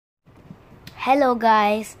Hello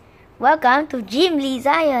guys, welcome to Jim Lee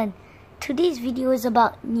Zion. Today's video is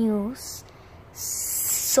about news.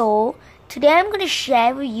 So today I'm going to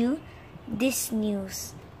share with you this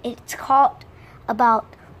news. It's called about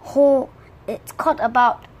home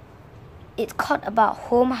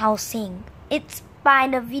housing. It's by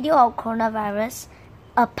the video of coronavirus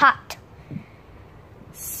apart.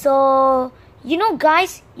 So you know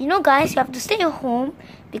guys, you have to stay at home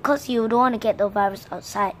because you don't want to get the virus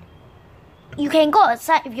outside. You can go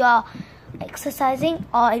outside if you are exercising,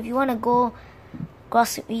 or if you want to go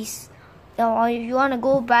groceries, or if you want to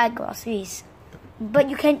go buy groceries. But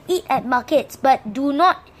you can eat at markets, but do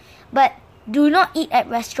not eat at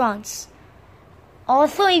restaurants.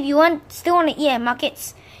 Also, if you still want to eat at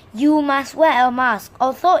markets, you must wear a mask.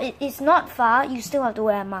 Although it is not far, you still have to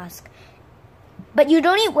wear a mask. But you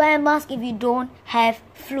don't need to wear a mask if you don't have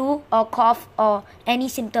flu or cough or any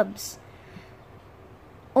symptoms.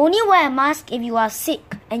 Only wear a mask if you are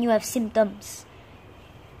sick and you have symptoms.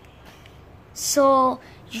 So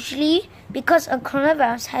usually, because a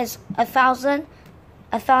coronavirus has 1,000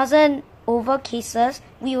 over cases,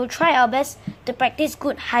 we will try our best to practice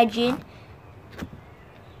good hygiene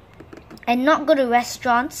and not go to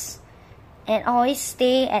restaurants, and always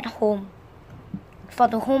stay at home for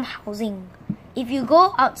the home housing. If you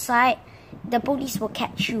go outside, the police will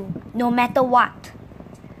catch you no matter what.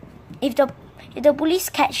 If the police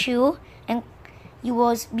catch you, and you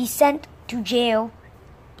will be sent to jail.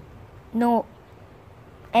 No.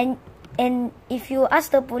 And if you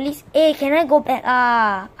ask the police, "Hey, can I go back?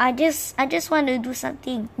 I just want to do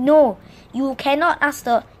something." No, you cannot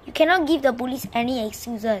give the police any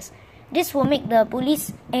excuses. This will make the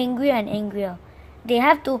police angrier and angrier.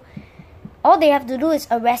 All they have to do is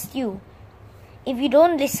arrest you. If you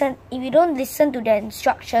don't listen to their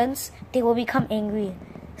instructions, they will become angry.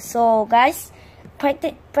 So guys,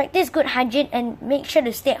 practice good hygiene and make sure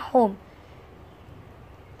to stay at home.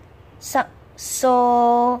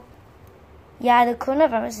 So yeah, the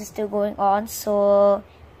coronavirus is still going on, so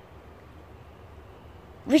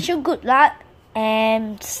wish you good luck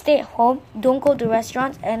and stay at home. Don't go to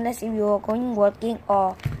restaurants unless if you're working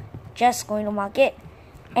or just going to market.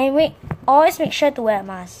 And always make sure to wear a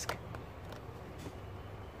mask.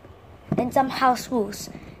 And some house rules: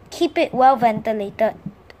 keep it well ventilated,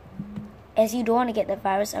 as you don't want to get the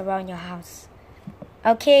virus around your house.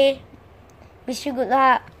 Okay, wish you good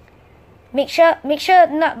luck. Make sure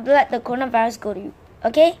not to let the coronavirus go to you.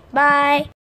 Okay, bye.